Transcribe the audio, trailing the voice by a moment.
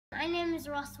My name is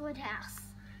Ross Woodhouse.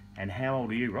 And how old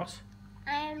are you, Ross?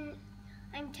 I'm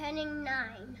turning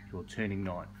 9. You're turning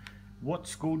 9. What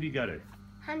school do you go to?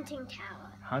 Hunting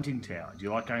Tower. Hunting Tower. Do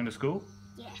you like going to school?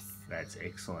 Yes. That's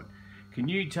excellent. Can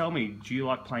you tell me, do you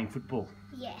like playing football?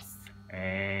 Yes.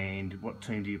 And what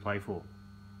team do you play for?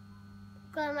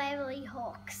 Glen Waverley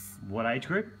Hawks. What age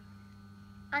group?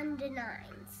 Under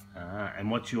 9s. And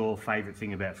what's your favourite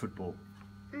thing about football?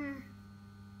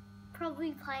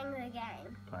 Probably playing the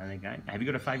game. Playing the game. Have you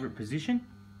got a favourite position?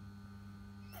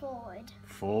 Forward.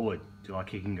 Forward. Do you like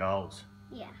kicking goals?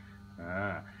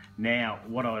 Yeah. Now,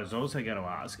 what I was also going to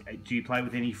ask, do you play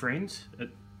with any friends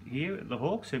here at the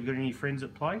Hawks? Have you got any friends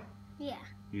that play? Yeah.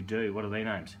 You do. What are their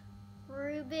names?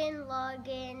 Ruben,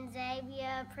 Logan,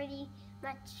 Xavier, pretty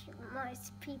much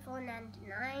most people in under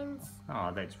 9s.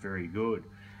 Oh, that's very good.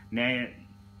 Now,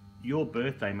 your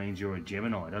birthday means you're a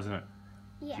Gemini, doesn't it?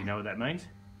 Yeah. Do you know what that means?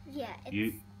 Yeah,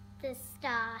 it's the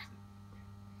star.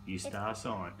 Your star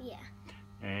sign. Yeah.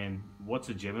 And what's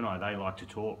a Gemini? They like to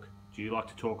talk. Do you like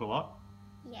to talk a lot?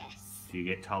 Yes. Do you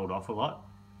get told off a lot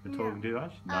for talking too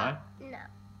much? No? No.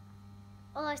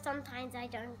 Although sometimes I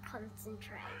don't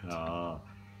concentrate. Oh.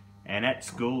 And at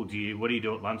school, what do you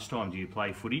do at lunchtime? Do you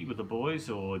play footy with the boys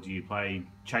or do you play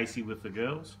chasey with the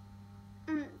girls?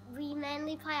 We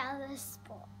mainly play other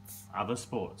sports. Other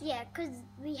sports? Yeah, because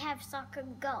we have soccer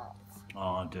goals.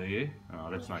 Oh, do you?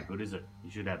 Oh, that's no good, is it? You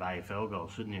should have AFL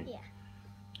goals, shouldn't you? Yeah.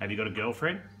 Have you got a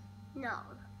girlfriend? No.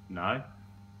 No?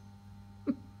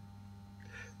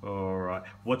 Alright.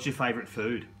 What's your favourite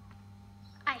food?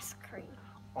 Ice cream.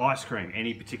 Ice cream.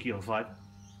 Any particular flavour?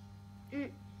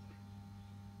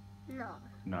 No.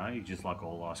 No, you just like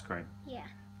all ice cream? Yeah.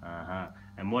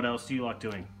 And what else do you like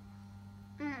doing?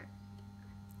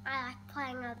 I like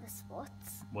playing other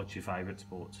sports. What's your favourite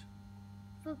sports?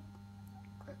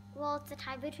 Well, it's a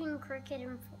tie between cricket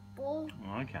and football.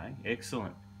 Okay,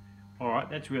 excellent. Alright,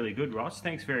 that's really good, Ross.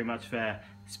 Thanks very much for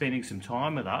spending some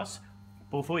time with us.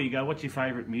 Before you go, what's your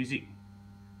favourite music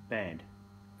band?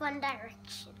 One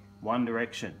Direction. One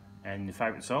Direction. And your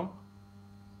favourite song?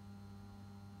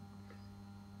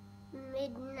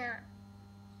 Midnight.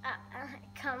 I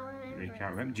can't remember. You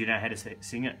can't remember? Do you know how to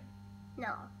sing it?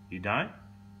 No. You don't?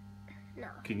 No.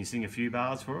 Can you sing a few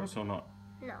bars for us or not?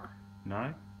 No.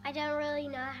 No? I don't really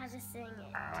know how to sing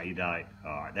it. Ah, you don't.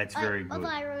 Alright, that's very good. Although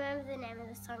I remember the name of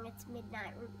the song, it's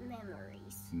Midnight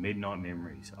Memories. Midnight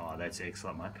Memories. Oh, that's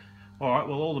excellent, mate. Alright,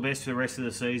 well, all the best for the rest of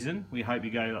the season. We hope you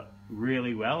go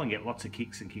really well and get lots of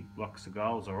kicks and kick lots of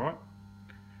goals, alright?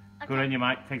 Okay. Good on you,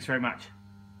 mate. Thanks very much.